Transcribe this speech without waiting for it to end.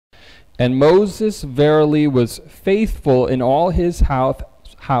And Moses verily was faithful in all his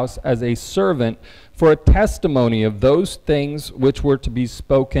house as a servant for a testimony of those things which were to be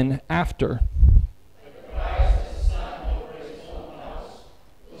spoken after.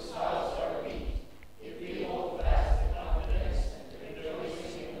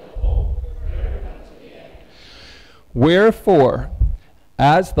 Wherefore,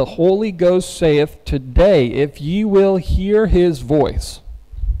 as the Holy Ghost saith, today, if ye will hear his voice,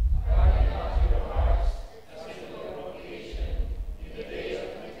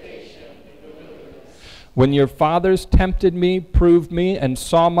 when your fathers tempted me, proved me, and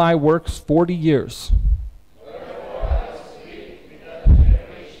saw my works 40 years.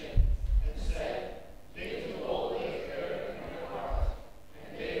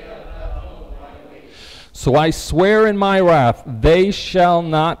 So I swear in my wrath, they shall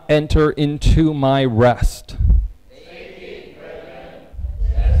not enter into my rest.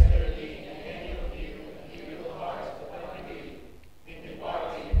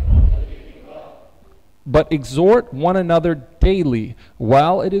 But exhort one another daily,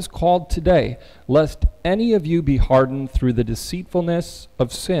 while it is called today, lest any of you be hardened through the deceitfulness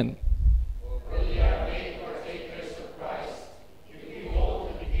of sin.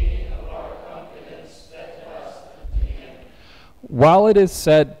 While it is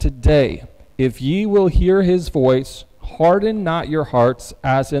said today, if ye will hear his voice, harden not your hearts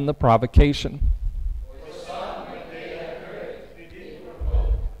as in the provocation. For some, when they had heard, did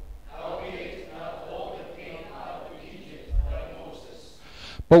provoke, howbeit not all that came out of Egypt by Moses.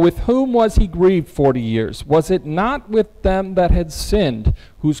 But with whom was he grieved 40 years? Was it not with them that had sinned,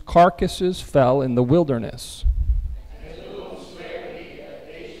 whose carcasses fell in the wilderness?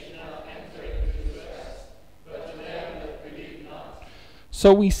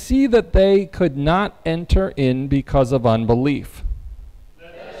 So we see that they could not enter in because of unbelief.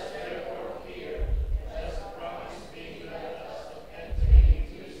 Let us therefore fear, lest the promise being left us of entering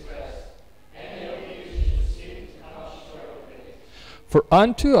into his rest, any of you should seem to come short of it. For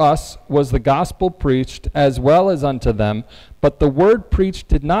unto us was the gospel preached as well as unto them, but the word preached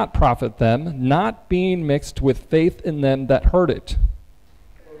did not profit them, not being mixed with faith in them that heard it.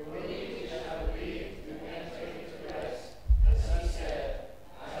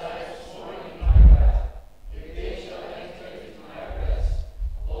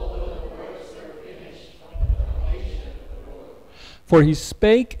 For he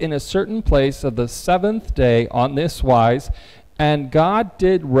spake in a certain place of the seventh day on this wise, and God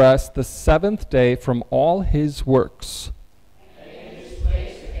did rest the seventh day from all his works. And in this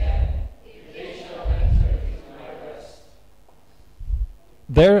place again, they shall enter into my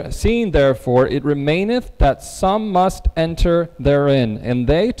rest. Seeing therefore it remaineth that some must enter therein, and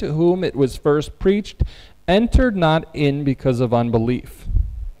they to whom it was first preached entered not in because of unbelief.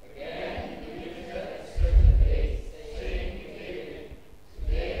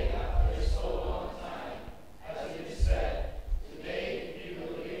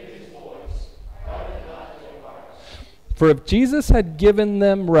 For if Jesus had given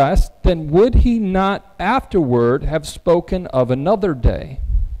them rest, then would he not afterward have spoken of another day?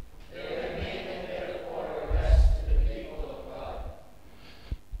 There remaineth therefore a rest to the people of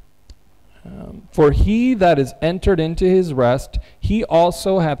God. For he that is entered into his rest, he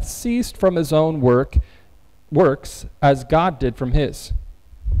also hath ceased from his own works, as God did from his.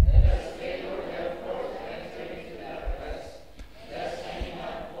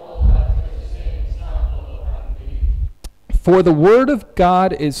 For the word of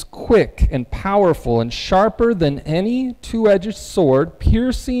God is quick and powerful and sharper than any two-edged sword,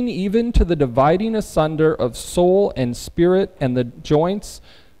 piercing even to the dividing asunder of soul and spirit and the joints,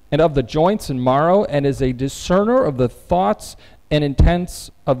 and of the joints and marrow, and is a discerner of the thoughts and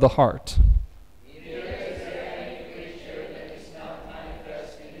intents of the heart.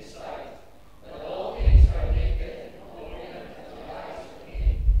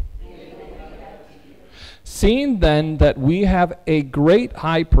 Seeing then that we have a great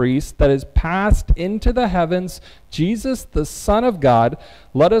high priest that is passed into the heavens, Jesus the Son of God,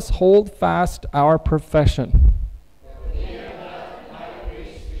 let us hold fast our profession.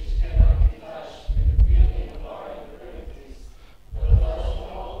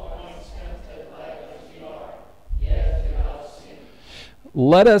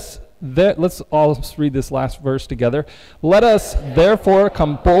 Let's all read this last verse together. Let us therefore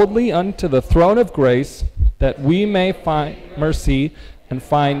come boldly unto the throne of grace, that we may find mercy and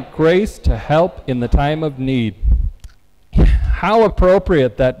find grace to help in the time of need. How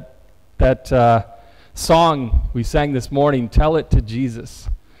appropriate that song we sang this morning, Tell It to Jesus.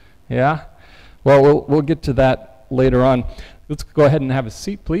 Yeah? Well, we'll get to that later on. Let's go ahead and have a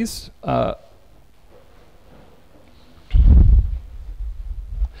seat, please. Brother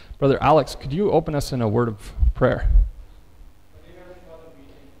Alex, could you open us in a word of prayer?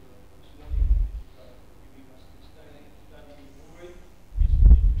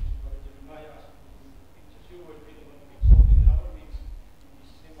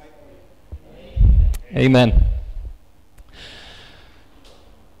 Amen.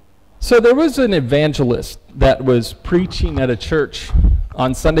 So there was an evangelist that was preaching at a church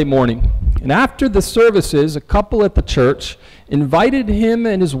on Sunday morning. And after the services, a couple at the church invited him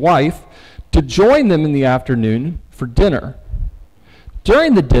and his wife to join them in the afternoon for dinner.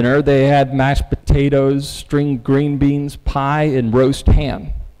 During the dinner, they had mashed potatoes, string green beans, pie, and roast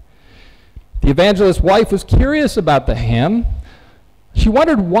ham. The evangelist's wife was curious about the ham. She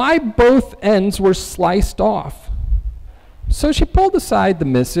wondered why both ends were sliced off. So she pulled aside the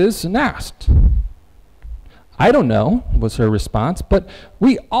missus and asked. "I don't know," was her response, "but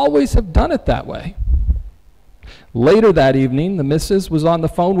we always have done it that way." Later that evening, the missus was on the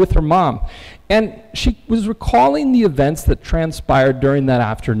phone with her mom, and she was recalling the events that transpired during that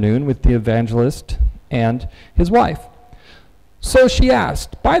afternoon with the evangelist and his wife. So she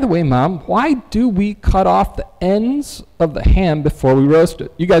asked, "By the way, Mom, why do we cut off the ends of the ham before we roast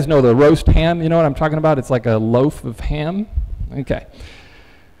it?" You guys know the roast ham, you know what I'm talking about? It's like a loaf of ham. Okay.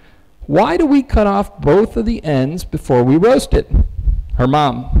 "Why do we cut off both of the ends before we roast it?" Her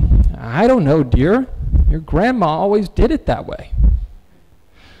mom, "I don't know, dear. Your grandma always did it that way."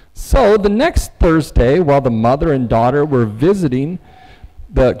 So the next Thursday, while the mother and daughter were visiting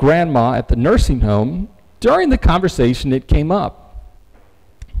the grandma at the nursing home, during the conversation it came up.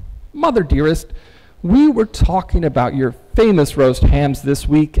 "Mother dearest, we were talking about your famous roast hams this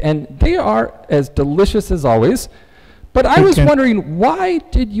week, and they are as delicious as always. But I was wondering, why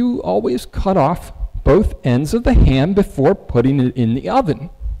did you always cut off both ends of the ham before putting it in the oven?"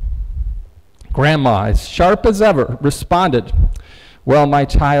 Grandma, as sharp as ever, responded, "Well, my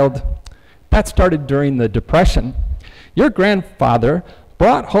child, that started during the Depression. Your grandfather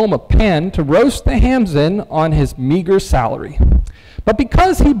brought home a pan to roast the hams in on his meager salary. But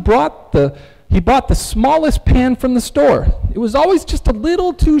because he bought the smallest pan from the store, it was always just a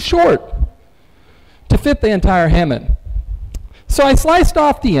little too short to fit the entire ham in. So I sliced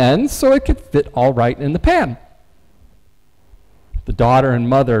off the ends so it could fit all right in the pan." The daughter and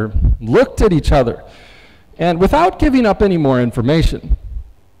mother looked at each other, and without giving up any more information,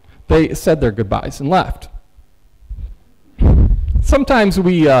 they said their goodbyes and left. Sometimes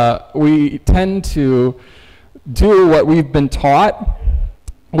we tend to do what we've been taught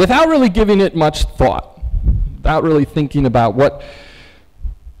without really giving it much thought, without really thinking about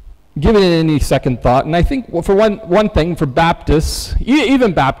giving it any second thought. And I think, well, for one thing, for Baptists,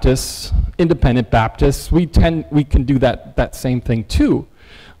 even Baptists, independent Baptists, we can do that same thing too.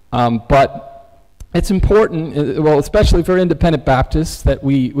 But it's important, well, especially for independent Baptists, that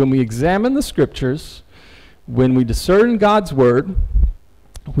when we examine the scriptures, when we discern God's word,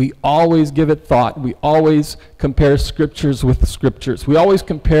 we always give it thought. We always compare scriptures with scriptures. We always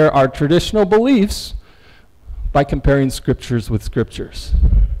compare our traditional beliefs by comparing scriptures with scriptures.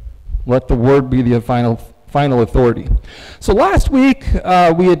 Let the word be the final authority. So last week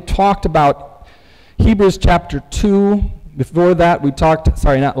we had talked about Hebrews chapter 2. Before that we talked,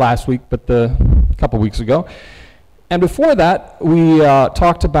 sorry, not last week, but a couple weeks ago. And before that we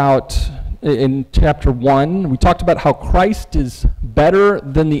talked about, in chapter 1, we talked about how Christ is better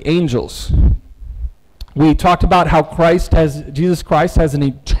than the angels. We talked about how Jesus Christ has an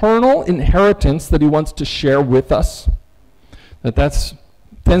eternal inheritance that he wants to share with us. That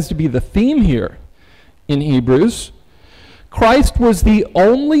tends to be the theme here in Hebrews. Christ was the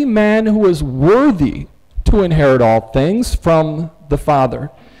only man who was worthy to inherit all things from the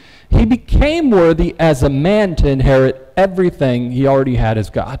Father. He became worthy as a man to inherit everything he already had as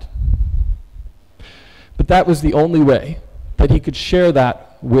God. But that was the only way that he could share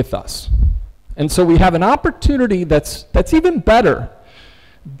that with us. And so we have an opportunity that's even better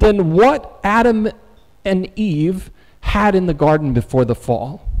than what Adam and Eve had in the garden before the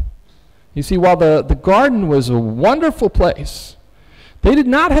fall. You see, while the garden was a wonderful place, they did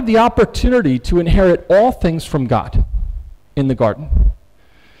not have the opportunity to inherit all things from God in the garden.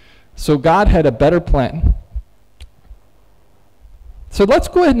 So God had a better plan. So let's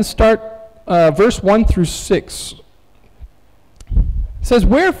go ahead and start verse 1 through 6. It says,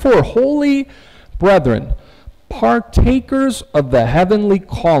 "Wherefore, holy brethren, partakers of the heavenly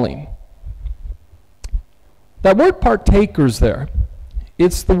calling." That word partakers there,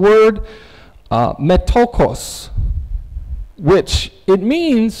 it's the word metokos, which it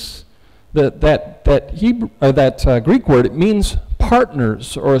means that Greek word, it means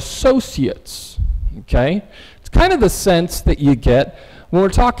partners or associates. Okay? It's kind of the sense that you get when we're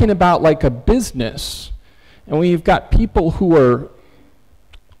talking about like a business, and we've got people who are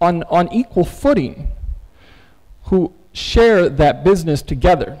on equal footing, who share that business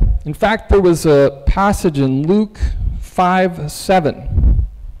together. In fact, there was a passage in Luke 5:7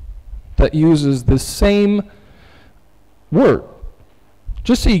 that uses the same word,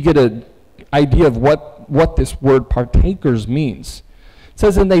 just so you get an idea of what this word partakers means. It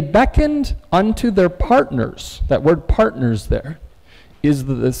says, and they beckoned unto their partners. That word partners there is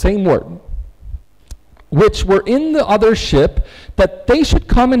the same word, which were in the other ship, that they should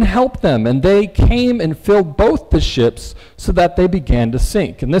come and help them. And they came and filled both the ships, so that they began to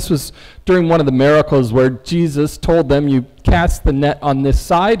sink. And this was during one of the miracles where Jesus told them, you cast the net on this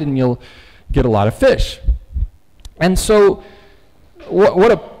side and you'll get a lot of fish. And so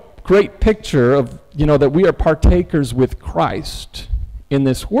what a great picture of, that we are partakers with Christ in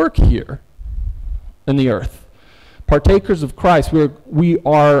this work here in the earth. Partakers of Christ. We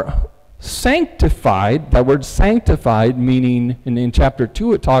are sanctified. That word sanctified meaning, in chapter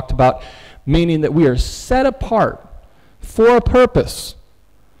 2 it talked about, meaning that we are set apart for a purpose.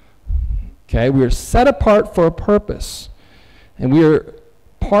 Okay, we are set apart for a purpose. And we are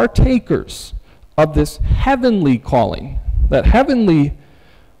partakers of this heavenly calling. That heavenly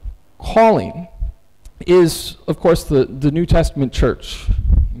calling is, of course, the New Testament church.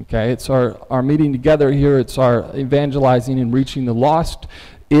 Okay, it's our meeting together here. It's our evangelizing and reaching the lost.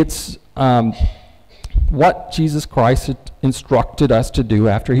 It's what Jesus Christ had instructed us to do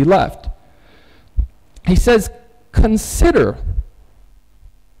after he left. He says, consider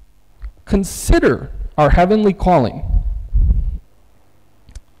our heavenly calling.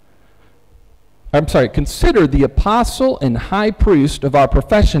 Consider the apostle and high priest of our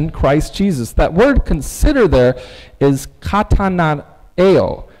profession, Christ Jesus. That word consider there is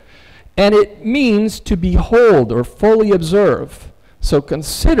kataneo, and it means to behold or fully observe. So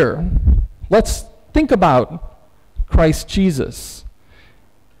consider, let's think about Christ Jesus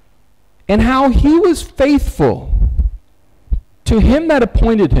and how he was faithful to him that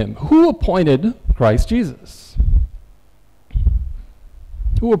appointed him. Who appointed Christ Jesus?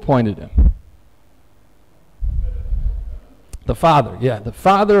 Who appointed him? The Father. Yeah, the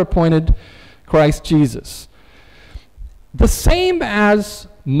Father appointed Christ Jesus. The same as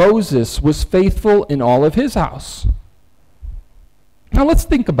Moses was faithful in all of his house. Now let's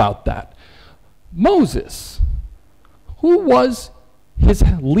think about that. Moses, who was his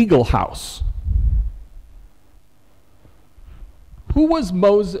legal house? Who was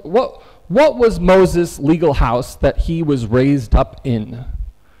Moses? What was Moses' legal house that he was raised up in?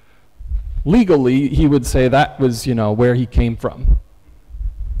 Legally, he would say that was, where he came from.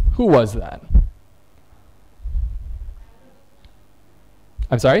 Who was that?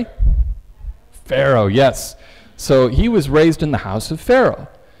 I'm sorry? Pharaoh, yes. So he was raised in the house of Pharaoh.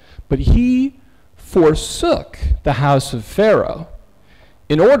 But he forsook the house of Pharaoh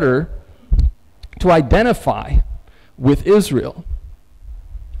in order to identify with Israel,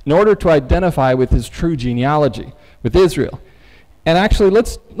 in order to identify with his true genealogy, with Israel. And actually,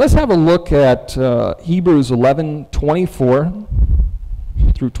 let's have a look at Hebrews 11:24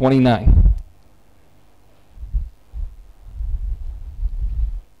 through 29.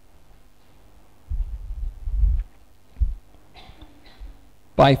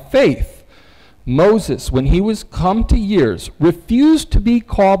 By faith, Moses, when he was come to years, refused to be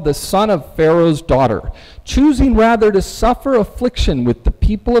called the son of Pharaoh's daughter, choosing rather to suffer affliction with the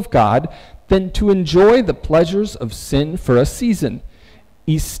people of God than to enjoy the pleasures of sin for a season,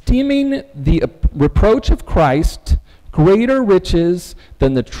 esteeming the reproach of Christ greater riches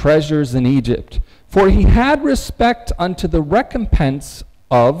than the treasures in Egypt. For he had respect unto the recompense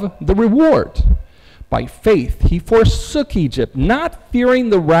of the reward. By faith he forsook Egypt, not fearing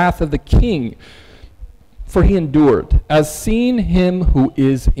the wrath of the king, for he endured, as seeing him who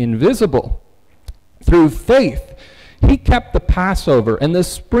is invisible. Through faith he kept the Passover and the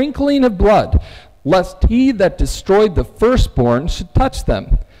sprinkling of blood, lest he that destroyed the firstborn should touch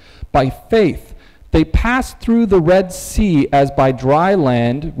them. By faith they passed through the Red Sea as by dry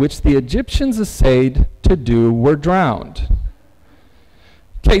land, which the Egyptians essayed to do were drowned.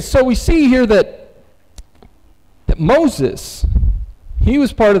 Okay, so we see here that Moses, he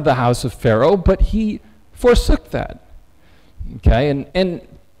was part of the house of Pharaoh, but he forsook that. Okay, and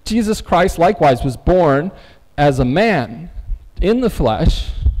Jesus Christ likewise was born as a man in the flesh,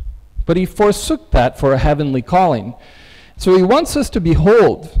 but he forsook that for a heavenly calling. So he wants us to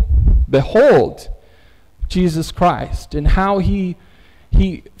behold Jesus Christ and how he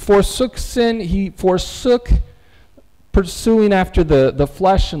He forsook sin. He forsook pursuing after the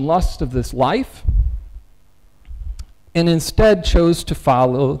flesh and lust of this life, and instead chose to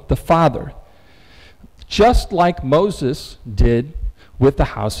follow the Father, just like Moses did with the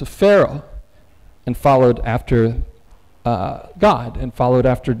house of Pharaoh, and followed after God, and followed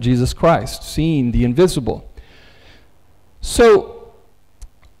after Jesus Christ, seeing the invisible. So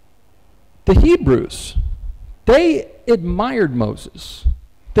the Hebrews, they admired Moses.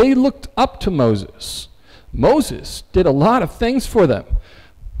 They looked up to Moses. Moses did a lot of things for them.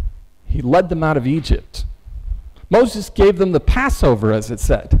 He led them out of Egypt. Moses gave them the Passover, as it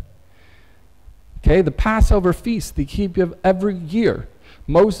said. Okay, the Passover feast they keep every year.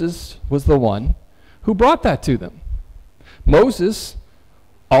 Moses was the one who brought that to them. Moses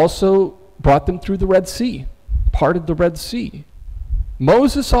also brought them through the Red Sea, parted the Red Sea.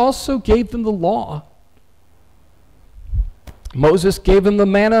 Moses also gave them the law. Moses gave them the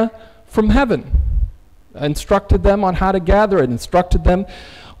manna from heaven, instructed them on how to gather it, instructed them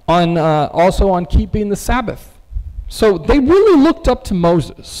on also on keeping the Sabbath. So they really looked up to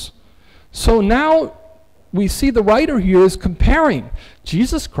Moses. So now we see the writer here is comparing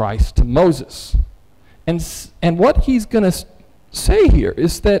Jesus Christ to Moses. And what he's going to say here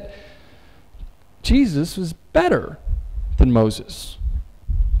is that Jesus was better than Moses.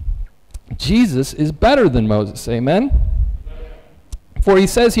 Jesus is better than Moses. Amen? For he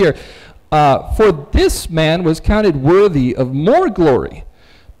says here, for this man was counted worthy of more glory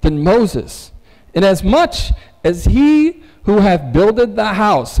than Moses, inasmuch as he who hath builded the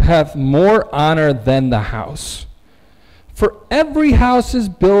house hath more honor than the house. For every house is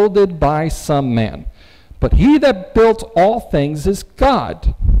builded by some man, but he that built all things is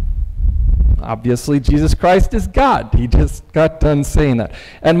God. Obviously, Jesus Christ is God. He just got done saying that.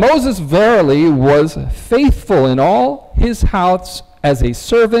 And Moses verily was faithful in all his house as a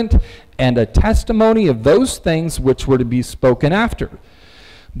servant and a testimony of those things which were to be spoken after.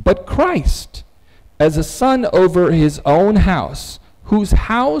 But Christ, as a son over his own house, whose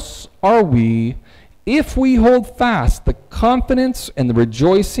house are we, if we hold fast the confidence and the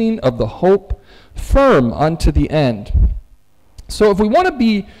rejoicing of the hope firm unto the end. So if we want to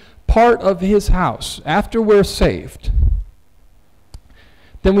be part of his house after we're saved,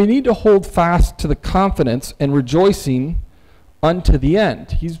 then we need to hold fast to the confidence and rejoicing unto the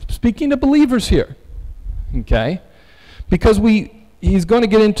end. He's speaking to believers here, okay? Because he's going to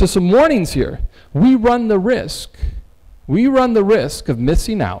get into some warnings here. We run the risk of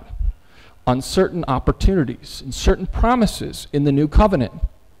missing out on certain opportunities and certain promises in the new covenant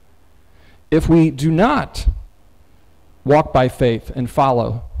if we do not walk by faith and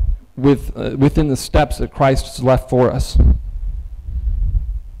follow within the steps that Christ has left for us.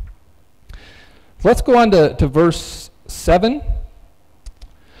 Let's go on to verse 7.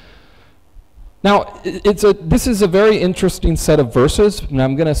 Now, this is a very interesting set of verses, and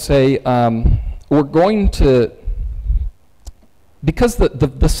I'm going to say we're going to, because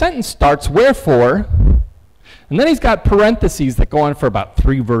the sentence starts, wherefore, and then he's got parentheses that go on for about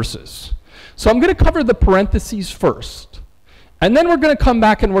 3 verses. So I'm going to cover the parentheses first, and then we're going to come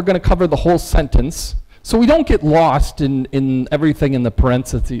back and we're going to cover the whole sentence, so we don't get lost in everything in the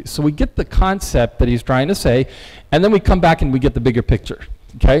parentheses. So we get the concept that he's trying to say, and then we come back and we get the bigger picture.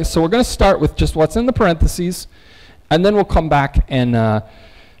 Okay, so we're going to start with just what's in the parentheses, and then we'll come back and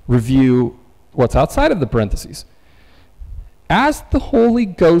review what's outside of the parentheses. As the Holy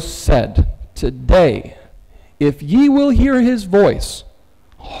Ghost said, today, if ye will hear his voice,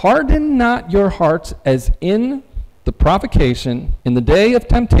 harden not your hearts as in the provocation, in the day of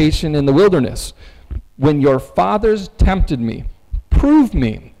temptation in the wilderness, when your fathers tempted me, proved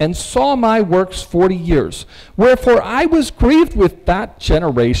me, and saw my works 40 years. Wherefore I was grieved with that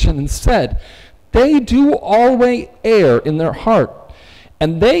generation, and said, they do always err in their heart,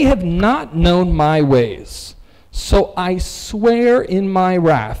 and they have not known my ways. So I swear in my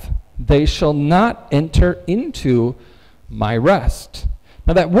wrath, they shall not enter into my rest.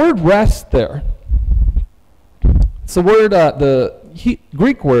 Now that word rest there, it's the word,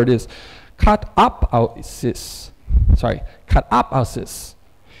 Greek word is katapausis. Katapausis.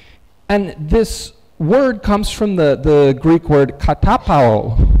 And this word comes from the Greek word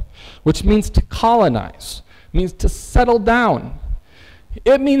katapao, which means to colonize, means to settle down.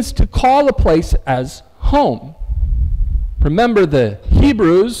 It means to call a place as home. Remember the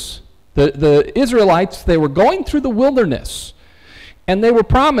Hebrews, the Israelites, they were going through the wilderness, and they were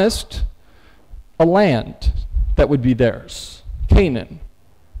promised a land that would be theirs, Canaan,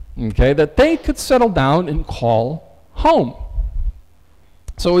 okay, that they could settle down and call home.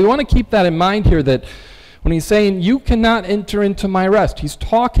 So we want to keep that in mind here, that when he's saying, you cannot enter into my rest. He's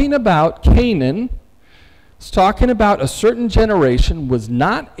talking about Canaan. He's talking about a certain generation was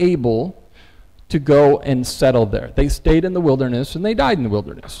not able to go and settle there. They stayed in the wilderness and they died in the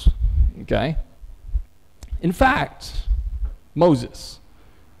wilderness. Okay? In fact, Moses.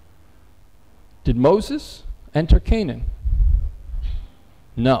 Did Moses enter Canaan?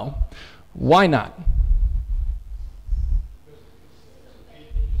 No. Why not?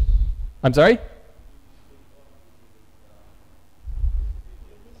 I'm sorry?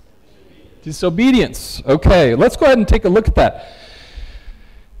 Disobedience. Okay, let's go ahead and take a look at that.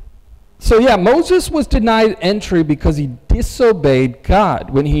 So yeah, Moses was denied entry because he disobeyed God.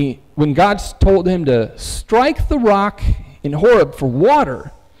 When God told him to strike the rock in Horeb for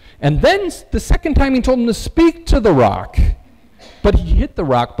water, and then the second time he told him to speak to the rock, but he hit the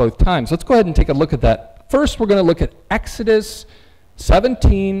rock both times. Let's go ahead and take a look at that. First, we're going to look at Exodus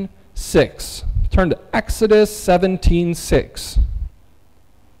 17:6. Turn to Exodus 17:6.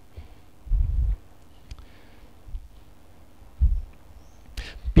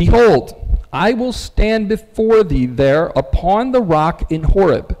 Behold, I will stand before thee there upon the rock in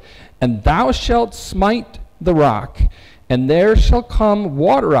Horeb, and thou shalt smite the rock, and there shall come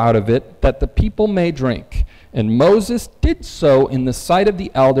water out of it, that the people may drink. And Moses did so in the sight of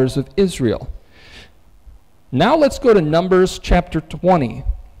the elders of Israel. Now let's go to Numbers chapter 20,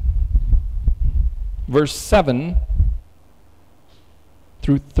 verse 7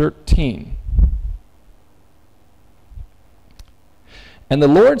 through 13. And the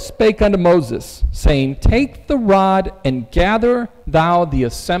Lord spake unto Moses, saying, Take the rod, and gather thou the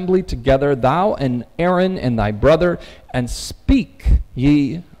assembly together, thou and Aaron and thy brother, and speak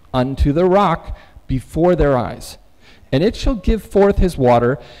ye unto the rock before their eyes. And it shall give forth his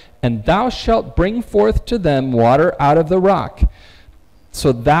water, and thou shalt bring forth to them water out of the rock.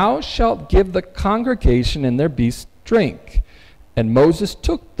 So thou shalt give the congregation and their beasts drink. And Moses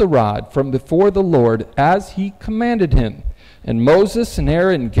took the rod from before the Lord, as he commanded him. And Moses and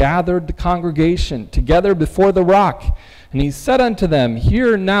Aaron gathered the congregation together before the rock. And he said unto them,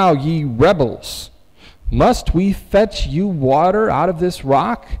 Hear now, ye rebels, must we fetch you water out of this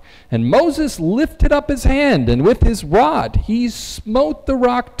rock? And Moses lifted up his hand, and with his rod he smote the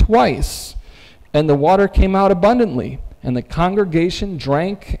rock twice, and the water came out abundantly. And the congregation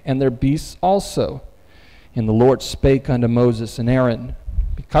drank, and their beasts also. And the Lord spake unto Moses and Aaron,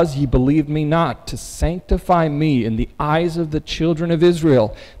 Because ye believed me not, to sanctify me in the eyes of the children of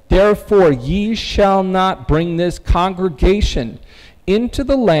Israel, therefore ye shall not bring this congregation into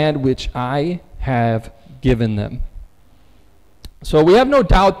the land which I have given them. So we have no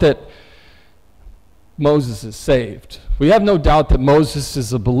doubt that Moses is saved. We have no doubt that Moses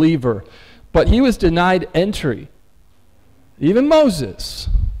is a believer, but he was denied entry. Even Moses,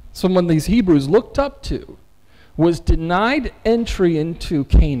 someone these Hebrews looked up to, was denied entry into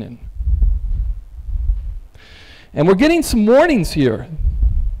Canaan. And we're getting some warnings here.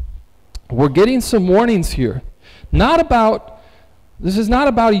 We're getting some warnings here. This is not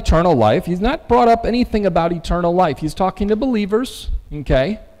about eternal life. He's not brought up anything about eternal life. He's talking to believers,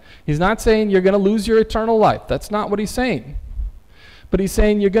 okay? He's not saying you're going to lose your eternal life. That's not what he's saying. But he's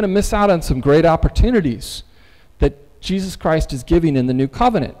saying you're going to miss out on some great opportunities that Jesus Christ is giving in the new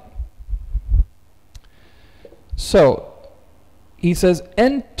covenant. So, he says,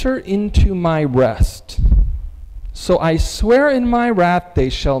 Enter into my rest. So I swear in my wrath, they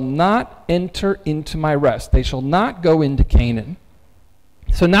shall not enter into my rest. They shall not go into Canaan.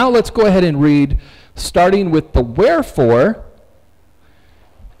 So now let's go ahead and read, starting with the wherefore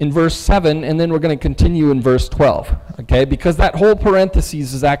in verse 7, and then we're going to continue in verse 12, okay? Because that whole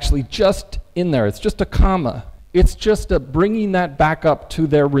parenthesis is actually just in there. It's just a comma. It's just a bringing that back up to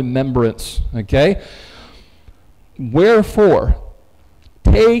their remembrance, okay? Wherefore,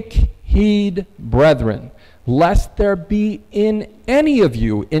 take heed, brethren, lest there be in any of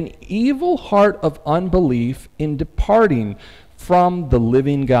you an evil heart of unbelief in departing from the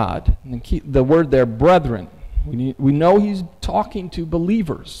living God. And the word there, brethren, we know he's talking to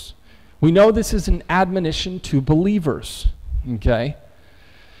believers. We know this is an admonition to believers, okay?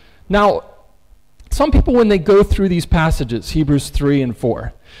 Now, some people, when they go through these passages, Hebrews 3 and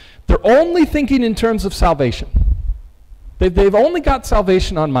 4, they're only thinking in terms of salvation. They've only got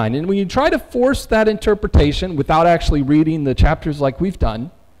salvation on mind. And when you try to force that interpretation without actually reading the chapters like we've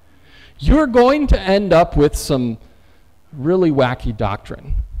done, you're going to end up with some really wacky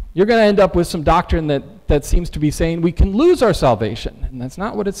doctrine. You're going to end up with some doctrine that seems to be saying we can lose our salvation. And that's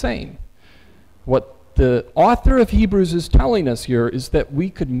not what it's saying. What the author of Hebrews is telling us here is that we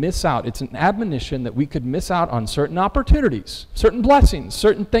could miss out. It's an admonition that we could miss out on certain opportunities, certain blessings,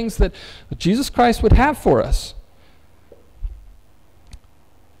 certain things that Jesus Christ would have for us.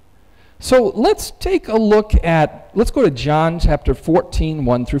 So let's take a look at, let's go to John chapter 14,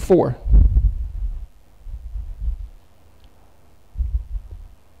 1 through 4.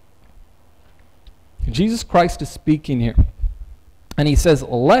 Jesus Christ is speaking here. And he says,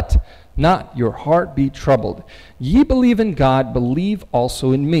 "Let not your heart be troubled. Ye believe in God, believe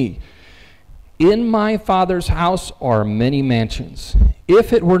also in me. In my Father's house are many mansions.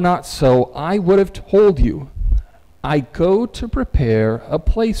 If it were not so, I would have told you. I go to prepare a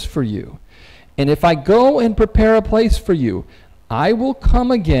place for you. And if I go and prepare a place for you, I will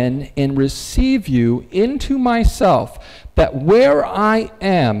come again and receive you into myself, that where I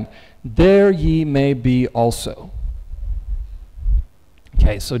am, there ye may be also."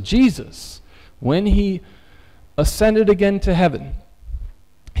 Okay, so Jesus, when he ascended again to heaven,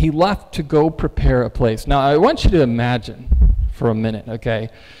 he left to go prepare a place. Now, I want you to imagine for a minute, okay?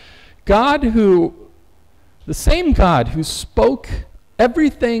 The same God who spoke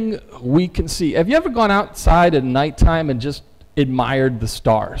everything we can see. Have you ever gone outside at nighttime and just admired the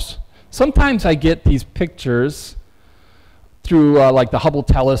stars? Sometimes I get these pictures through like the Hubble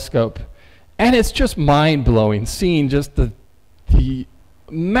telescope, and it's just mind-blowing seeing just the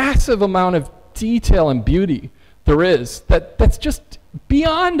massive amount of detail and beauty there is that's just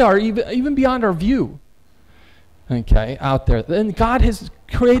beyond our even beyond our view, okay, out there. Then God has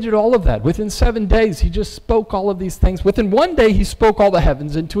created all of that. Within 7 days he just spoke all of these things. Within one day he spoke all the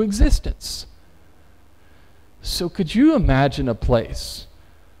heavens into existence. So could you imagine a place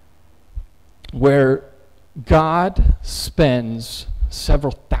where God spends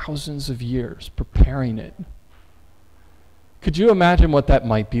several thousands of years preparing it? Could you imagine what that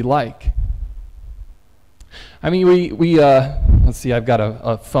might be like? I mean, we let's see, I've got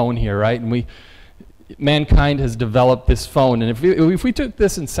a phone here, right? And mankind has developed this phone, and if we took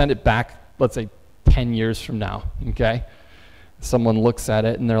this and sent it back, let's say 10 years from now, okay? Someone looks at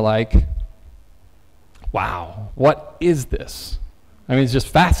it and they're like, wow, what is this? I mean, it's just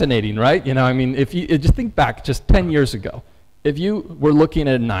fascinating, right? You know, I mean, if you just think back just 10 years ago, if you were looking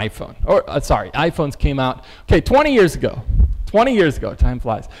at an iPhone, or iPhones came out, okay, 20 years ago, time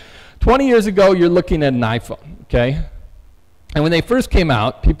flies. 20 years ago, you're looking at an iPhone, okay? And when they first came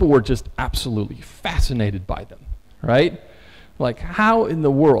out, people were just absolutely fascinated by them, right? Like, how in the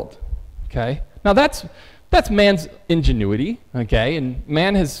world, okay? Now that's man's ingenuity, okay? And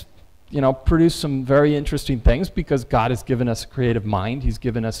man has, produced some very interesting things because God has given us a creative mind. He's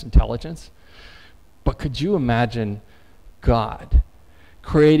given us intelligence. But could you imagine God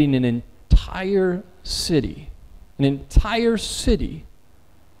creating an entire city,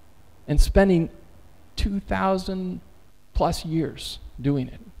 and spending 2,000 plus years doing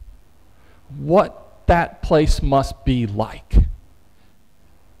it? What that place must be like.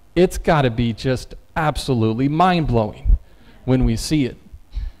 It's got to be just absolutely mind-blowing when we see it.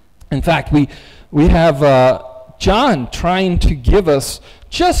 In fact, we have John trying to give us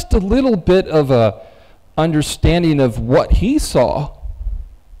just a little bit of a understanding of what he saw.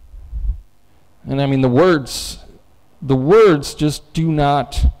 And I mean, the words just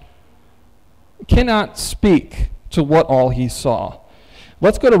cannot speak to what all he saw.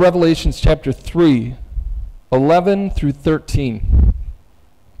 Let's go to Revelation chapter 3, 11 through 13.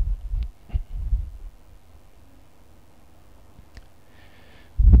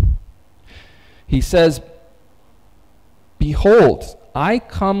 He says, "Behold, I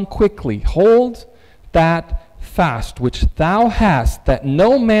come quickly. Hold that fast which thou hast, that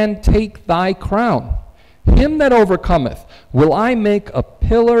no man take thy crown. Him that overcometh will I make a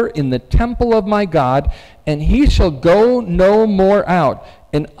pillar in the temple of my God, and he shall go no more out.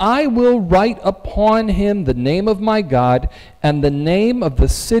 And I will write upon him the name of my God, and the name of the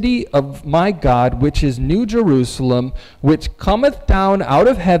city of my God, which is New Jerusalem, which cometh down out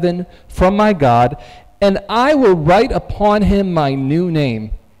of heaven from my God. And I will write upon him my new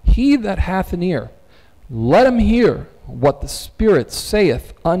name. He that hath an ear, let him hear what the Spirit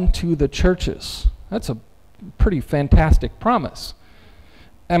saith unto the churches." That's a pretty fantastic promise.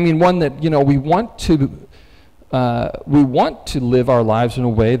 I mean, one that, we want to live our lives in a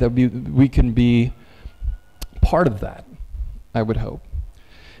way that we can be part of that, I would hope.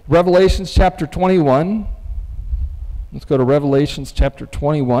 Revelation chapter 21. Let's go to Revelation chapter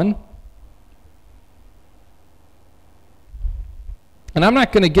 21. And I'm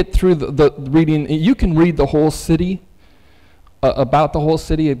not going to get through the reading. You can read the whole city, about the whole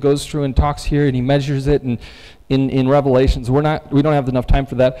city. It goes through and talks here, and he measures it in Revelations. We don't have enough time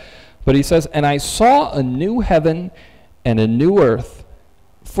for that. But he says, "And I saw a new heaven and a new earth.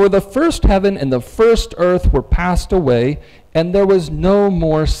 For the first heaven and the first earth were passed away, and there was no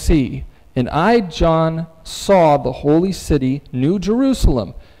more sea. And I, John, saw the holy city, New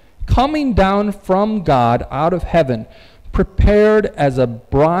Jerusalem, coming down from God out of heaven, prepared as a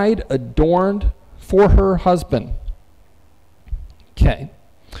bride adorned for her husband." Okay.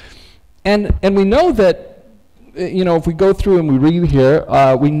 And we know that, if we go through and we read here,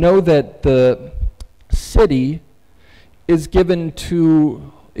 we know that the city is given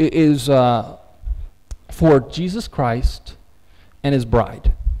for Jesus Christ and his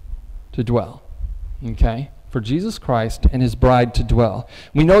bride to dwell. Okay? For Jesus Christ and his bride to dwell.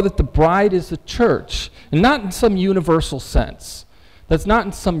 We know that the bride is the church, and not in some universal sense. That's not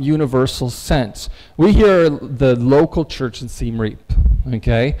in some universal sense. We hear the local church in Siem Reap,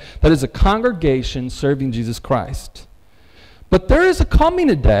 okay? That is a congregation serving Jesus Christ. But there is coming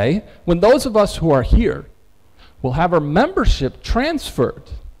a day when those of us who are here will have our membership transferred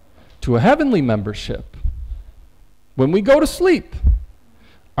to a heavenly membership. When we go to sleep,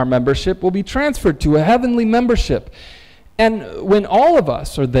 our membership will be transferred to a heavenly membership. And when all of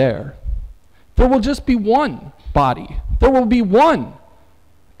us are there will just be one body. There will be one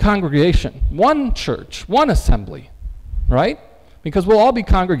congregation, one church, one assembly, right? Because we'll all be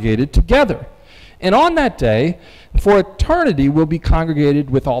congregated together. And on that day, for eternity, we'll be congregated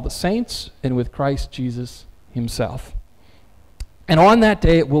with all the saints and with Christ Jesus himself. And on that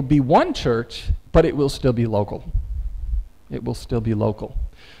day, it will be one church, but it will still be local. It will still be local.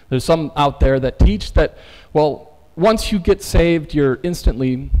 There's some out there that teach that, well, once you get saved, you're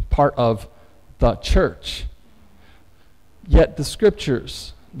instantly part of the church. Yet the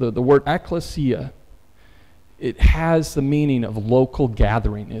scriptures, the word ecclesia, it has the meaning of local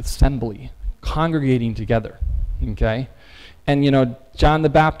gathering, assembly, congregating together, okay? And John the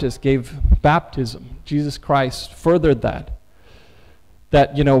Baptist gave baptism. Jesus Christ furthered that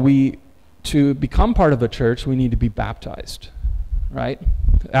to become part of a church, we need to be baptized, right?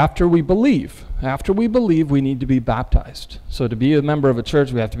 After we believe, we need to be baptized. So to be a member of a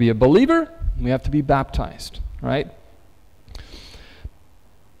church, we have to be a believer, we have to be baptized, right?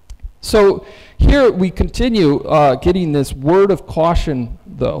 So here we continue getting this word of caution,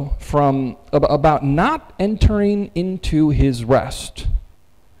 though, about not entering into his rest.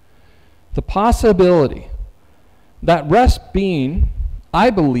 The possibility, that rest being,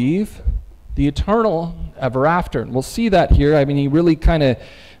 I believe, the eternal ever after. And we'll see that here. I mean, he really kind of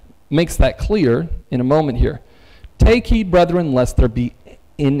makes that clear in a moment here. "Take heed, brethren, lest there be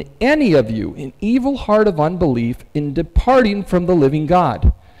in any of you an evil heart of unbelief in departing from the living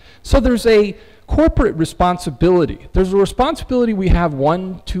God." So there's a corporate responsibility. There's a responsibility we have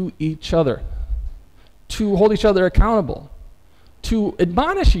one to each other, to hold each other accountable, to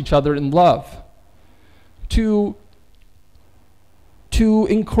admonish each other in love, to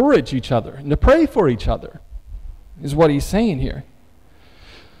encourage each other, and to pray for each other, is what he's saying here.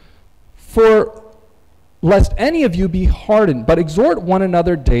 "For lest any of you be hardened, but exhort one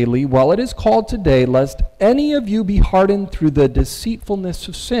another daily while it is called today, lest any of you be hardened through the deceitfulness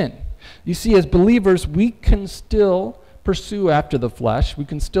of sin." You see, as believers, we can still pursue after the flesh. We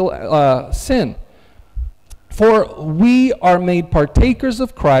can still sin. "For we are made partakers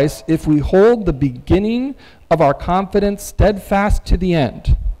of Christ if we hold the beginning of our confidence steadfast to the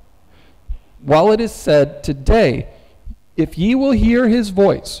end. While it is said today, if ye will hear his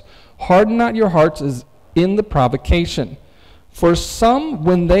voice, harden not your hearts as in the provocation. For some,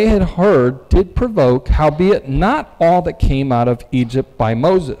 when they had heard, did provoke, howbeit not all that came out of Egypt by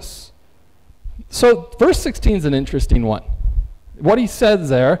Moses." So verse 16 is an interesting one. What he says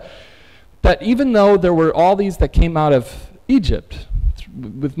there, that even though there were all these that came out of Egypt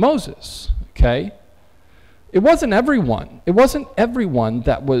with Moses, okay, it wasn't everyone. It wasn't everyone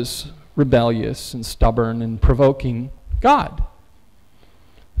that was rebellious and stubborn and provoking God.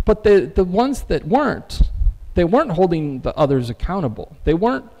 But the ones that weren't, they weren't holding the others accountable. They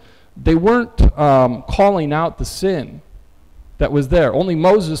weren't calling out the sin that was there. Only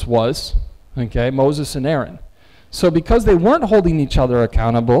Moses was, okay, Moses and Aaron. So because they weren't holding each other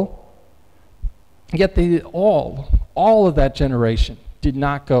accountable, yet all of that generation did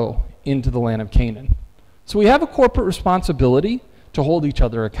not go into the land of Canaan. So we have a corporate responsibility to hold each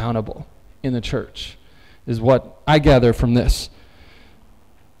other accountable in the church, is what I gather from this.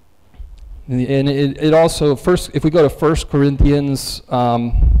 And it also, if we go to 1 Corinthians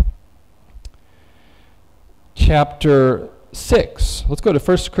chapter 6, let's go to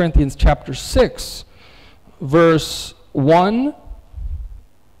 1 Corinthians chapter 6, verse 1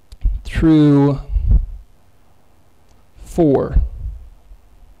 through 4.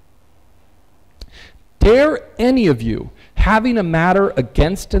 Dare any of you, having a matter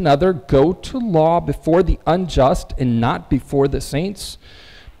against another, go to law before the unjust and not before the saints?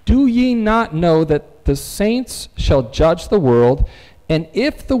 Do ye not know that the saints shall judge the world? And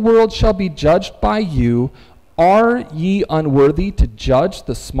if the world shall be judged by you, are ye unworthy to judge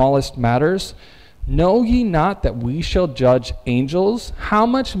the smallest matters? Know ye not that we shall judge angels? How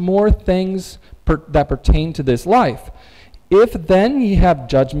much more things that pertain to this life? If then ye have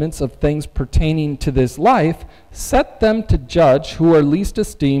judgments of things pertaining to this life, set them to judge who are least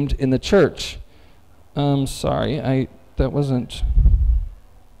esteemed in the church. Sorry, that wasn't...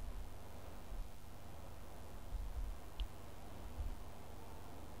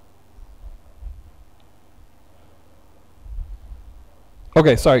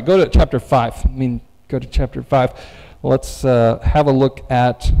 Okay, sorry, go to chapter 5. Go to chapter 5. Let's have a look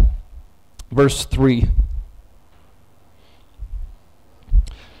at verse 3.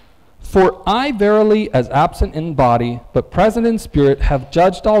 For I verily, as absent in body, but present in spirit, have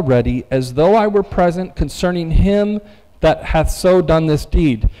judged already, as though I were present, concerning him that hath so done this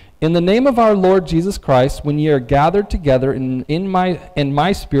deed. In the name of our Lord Jesus Christ, when ye are gathered together in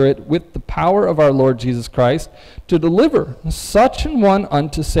my spirit, with the power of our Lord Jesus Christ, to deliver such an one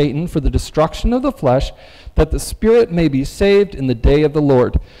unto Satan for the destruction of the flesh, that the spirit may be saved in the day of the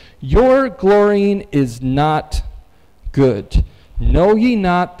Lord. Your glorying is not good. Know ye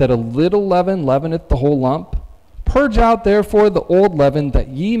not that a little leaven leaveneth the whole lump? Purge out therefore the old leaven, that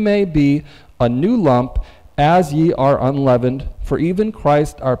ye may be a new lump, as ye are unleavened. For even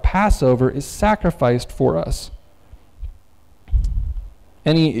Christ our Passover is sacrificed for us.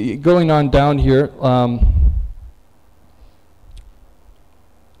 Going on down here,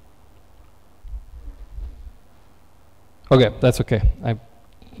 okay, that's okay.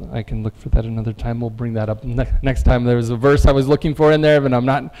 I can look for that another time. We'll bring that up next time. There was a verse I was looking for in there, but I'm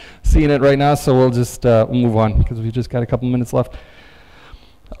not seeing it right now, so we'll just move on because we just got a couple minutes left.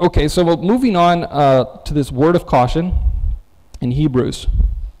 Okay, so moving on to this word of caution in Hebrews.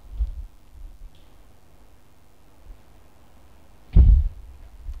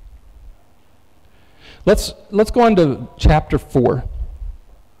 Let's go on to chapter 4.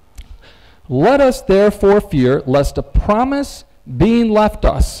 Let us therefore fear, lest a promise being left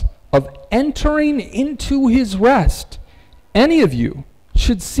us of entering into his rest, any of you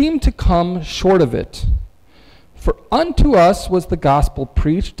should seem to come short of it. For unto us was the gospel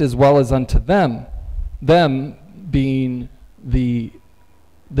preached as well as unto them being the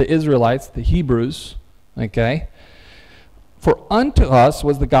Israelites, the Hebrews, okay? For unto us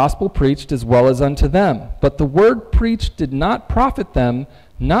was the gospel preached as well as unto them. But the word preached did not profit them,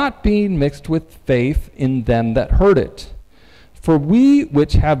 not being mixed with faith in them that heard it. For we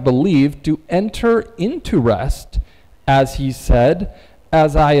which have believed do enter into rest, as he said,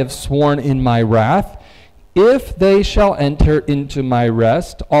 as I have sworn in my wrath, if they shall enter into my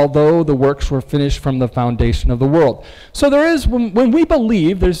rest, although the works were finished from the foundation of the world. So there is, when we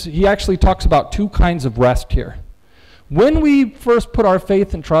believe, he actually talks about two kinds of rest here. When we first put our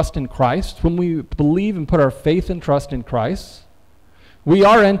faith and trust in Christ, when we believe and put our faith and trust in Christ, we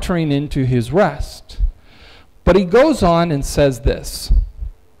are entering into his rest. But he goes on and says this,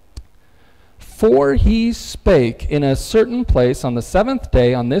 for he spake in a certain place on the seventh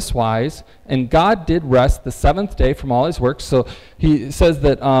day on this wise, and God did rest the seventh day from all his works. So he says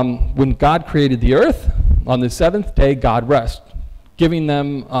that when God created the earth, on the seventh day God rest, giving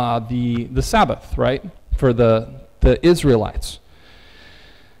them the Sabbath, right, for the Israelites.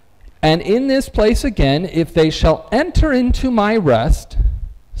 And in this place again, if they shall enter into my rest,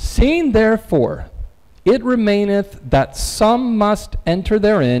 seeing therefore it remaineth that some must enter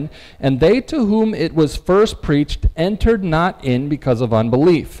therein, and they to whom it was first preached entered not in because of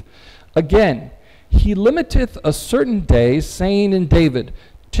unbelief. Again, he limiteth a certain day, saying in David,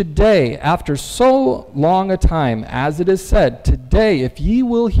 today, after so long a time, as it is said, today, if ye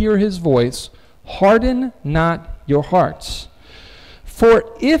will hear his voice, harden not your hearts.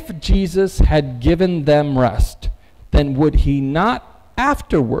 For if Jesus had given them rest, then would he not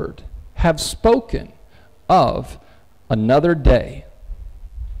afterward have spoken of another day?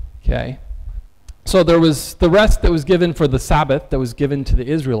 Okay? So there was the rest that was given for the Sabbath that was given to the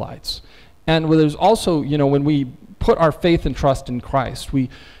Israelites. And there's also, when we put our faith and trust in Christ, we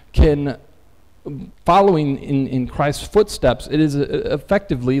can, following in Christ's footsteps, it is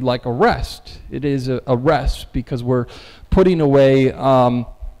effectively like a rest. It is a rest because we're putting away,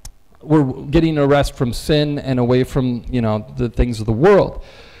 we're getting a rest from sin and away from, the things of the world.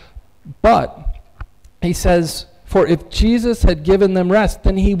 But he says, for if Jesus had given them rest,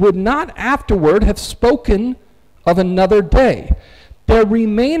 then he would not afterward have spoken of another day. There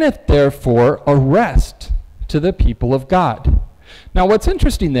remaineth therefore a rest to the people of God. Now what's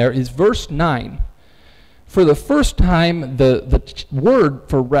interesting there is verse 9. For the first time, the word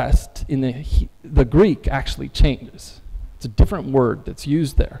for rest in the Greek actually changes. It's a different word that's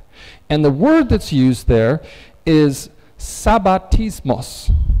used there. And the word that's used there is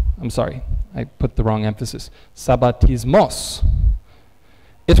sabbatismos. I'm sorry, I put the wrong emphasis. Sabbatismos.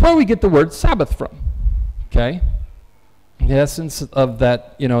 It's where we get the word Sabbath from, okay? The essence of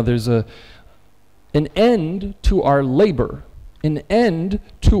that, there's an end to our labor, an end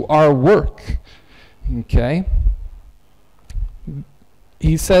to our work, okay?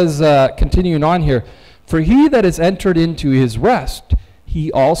 He says, continuing on here, for he that is entered into his rest,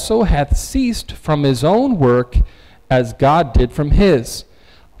 he also hath ceased from his own work as God did from his.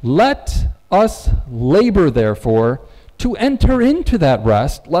 Let us labor, therefore, to enter into that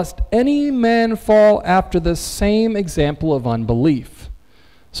rest, lest any man fall after the same example of unbelief.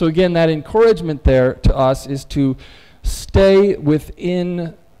 So again, that encouragement there to us is to stay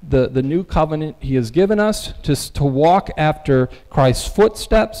within the new covenant he has given us, to walk after Christ's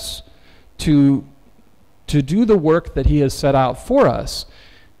footsteps, to do the work that he has set out for us,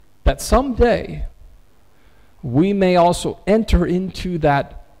 that someday we may also enter into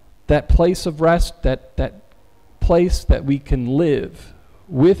that place of rest, that place that we can live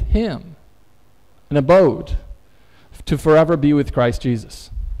with him, an abode to forever be with Christ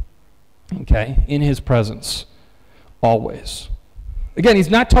Jesus, okay, in his presence always. Again, he's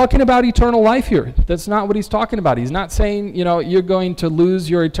not talking about eternal life here. That's not what he's talking about. He's not saying, you're going to lose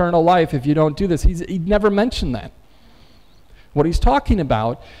your eternal life if you don't do this. He never mentioned that. What he's talking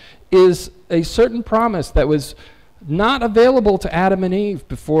about is a certain promise that was not available to Adam and Eve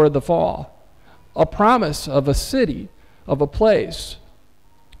before the fall. A promise of a city, of a place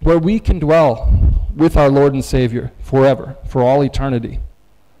where we can dwell with our Lord and Savior forever, for all eternity.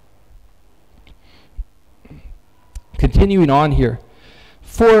 Continuing on here.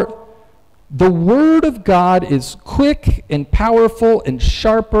 For the word of God is quick and powerful and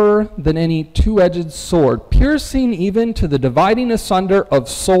sharper than any two-edged sword, piercing even to the dividing asunder of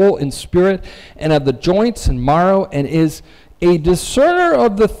soul and spirit and of the joints and marrow, and is a discerner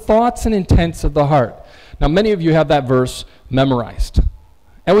of the thoughts and intents of the heart. Now, many of you have that verse memorized.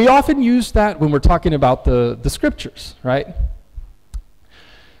 And we often use that when we're talking about the scriptures, right?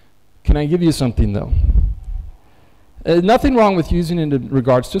 Can I give you something, though? Nothing wrong with using it in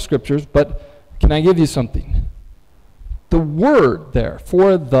regards to scriptures, but can I give you something? The word there,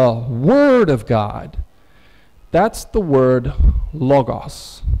 for the word of God, that's the word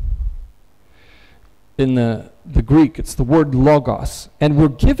logos. In the Greek, it's the word logos. And we're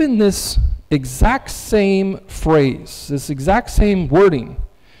given this exact same phrase, this exact same wording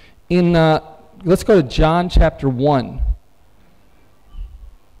in, let's go to John chapter 1.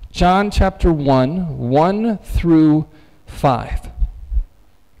 John chapter 1, 1 through 5.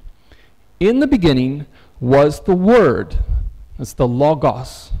 In the beginning was the Word. That's the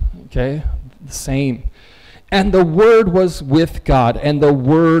Logos, okay? The same. And the Word was with God, and the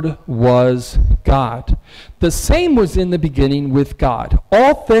Word was God. The same was in the beginning with God.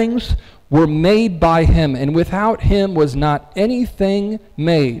 All things were made by him, and without him was not anything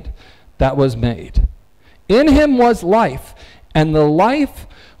made that was made. In him was life, and the life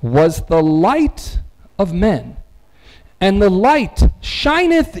was the light of men. And the light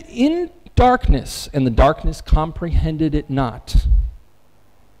shineth in darkness, and the darkness comprehended it not.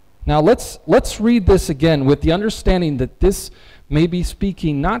 Now let's read this again with the understanding that this may be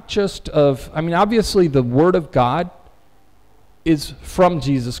speaking not just of, obviously the Word of God is from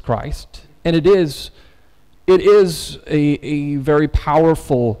Jesus Christ, and it is a very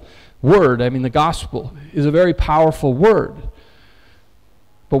powerful word. The gospel is a very powerful word.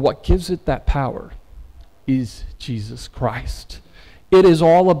 But what gives it that power is Jesus Christ. It is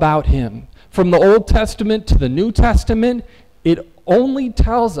all about him. From the Old Testament to the New Testament, it only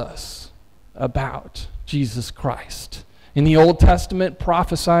tells us about Jesus Christ. In the Old Testament,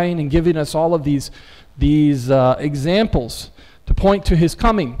 prophesying and giving us all of these examples to point to his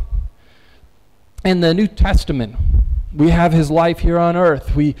coming. In the New Testament, we have his life here on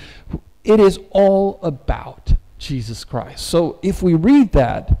earth. It is all about Jesus Christ. So if we read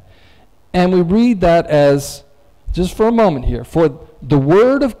that, and we read that as, just for a moment here, for the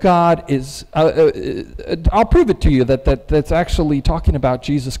Word of God is, I'll prove it to you that's actually talking about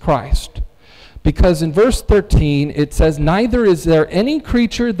Jesus Christ. Because in verse 13 it says, neither is there any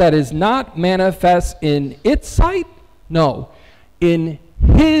creature that is not manifest in its sight, no, in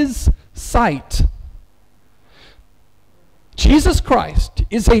his sight. Jesus Christ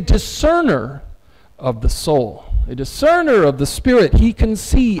is a discerner of the soul. a discerner of the Spirit. He can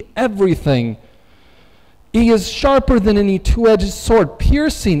see everything. He is sharper than any two-edged sword,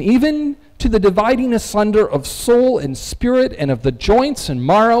 piercing even to the dividing asunder of soul and spirit and of the joints and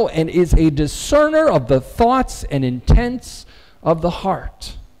marrow, and is a discerner of the thoughts and intents of the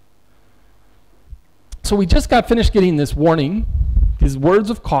heart. So we just got finished getting this warning, these words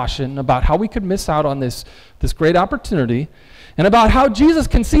of caution about how we could miss out on this great opportunity, and about how Jesus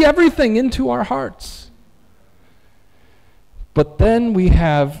can see everything into our hearts. But then we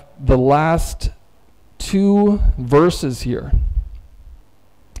have the last 2 verses here.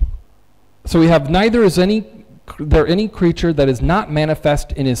 So we have, neither is there any creature that is not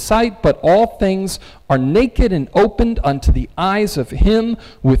manifest in his sight, but all things are naked and opened unto the eyes of him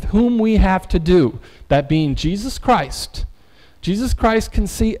with whom we have to do. That being Jesus Christ. Jesus Christ can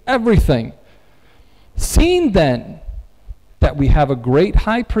see everything. Seeing then that we have a great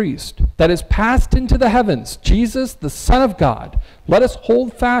high priest that is passed into the heavens, Jesus, the Son of God, let us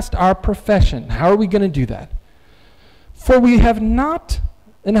hold fast our profession. How are we going to do that? For we have not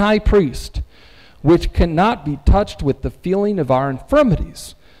an high priest which cannot be touched with the feeling of our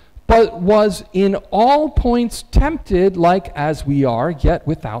infirmities, but was in all points tempted like as we are, yet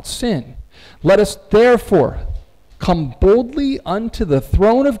without sin. Let us therefore come boldly unto the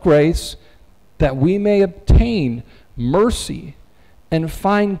throne of grace, that we may obtain mercy and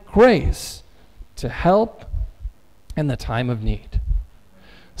find grace to help in the time of need.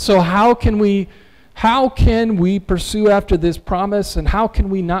 So how can we pursue after this promise, and how can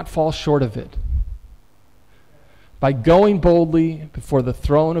we not fall short of it? By going boldly before the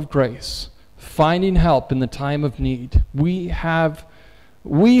throne of grace, finding help in the time of need. We have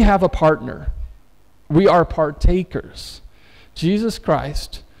a partner. We are partakers. Jesus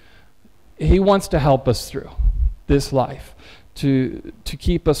Christ, he wants to help us through this life, to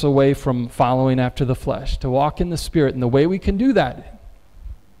keep us away from following after the flesh, to walk in the Spirit. And the way we can do that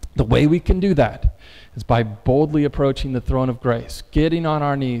is by boldly approaching the throne of grace, getting on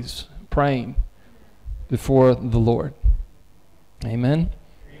our knees, praying before the Lord. Amen?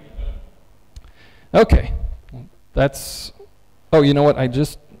 Okay. You know what?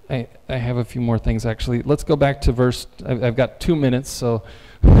 I have a few more things, actually. Let's go back to verse, I've got 2 minutes, so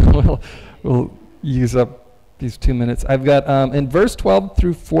we'll use up these 2 minutes. I've got, in verse 12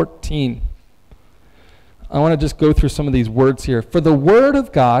 through 14, I want to just go through some of these words here. For the word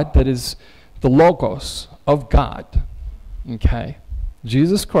of God, that is the Logos of God, okay,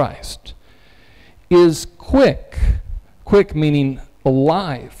 Jesus Christ, is quick meaning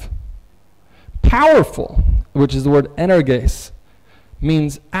alive, powerful, which is the word energes,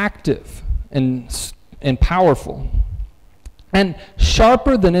 means active and powerful, and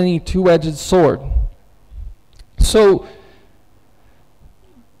sharper than any two-edged sword. So,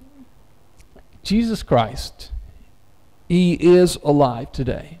 Jesus Christ, he is alive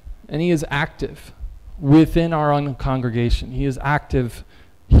today, and he is active within our own congregation. He is active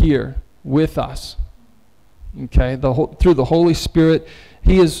here with us, okay, through the Holy Spirit.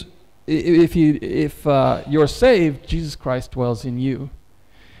 He is, if you're saved, Jesus Christ dwells in you.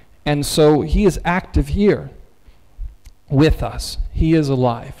 And so he is active here with us. He is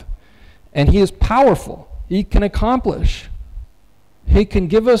alive. And he is powerful. He can accomplish. He can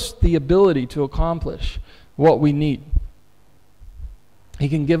give us the ability to accomplish what we need. He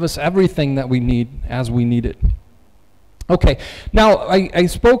can give us everything that we need as we need it. Okay, now I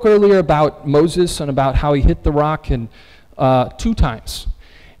spoke earlier about Moses and about how he hit the rock 2 times.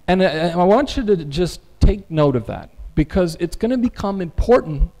 And I want you to just take note of that, because it's going to become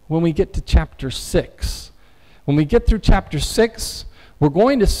important when we get to chapter 6. When we get through chapter 6, we're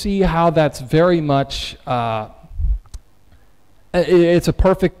going to see how that's very much, it's a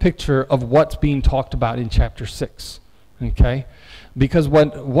perfect picture of what's being talked about in chapter 6, okay? Because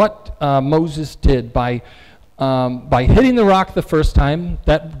what Moses did by hitting the rock the first time,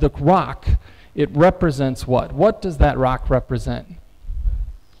 the rock, it represents what? What does that rock represent?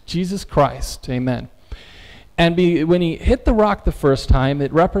 Jesus Christ, amen. And when he hit the rock the first time,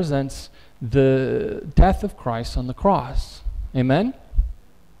 it represents the death of Christ on the cross, amen?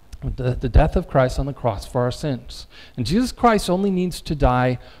 The death of Christ on the cross for our sins. And Jesus Christ only needs to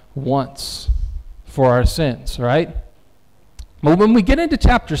die once for our sins, right? But when we get into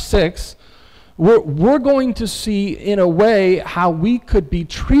chapter 6, we're going to see, in a way, how we could be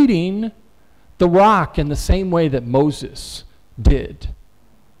treating the rock in the same way that Moses did.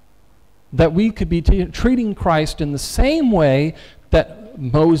 That we could be treating Christ in the same way that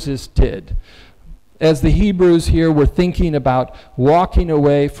Moses did. As the Hebrews here were thinking about walking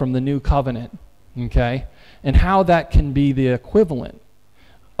away from the new covenant, okay, and how that can be the equivalent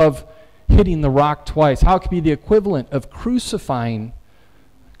of hitting the rock twice, how it could be the equivalent of crucifying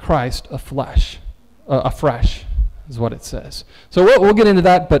Christ afresh, is what it says. So we'll get into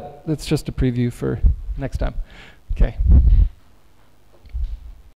that, but that's just a preview for next time. Okay.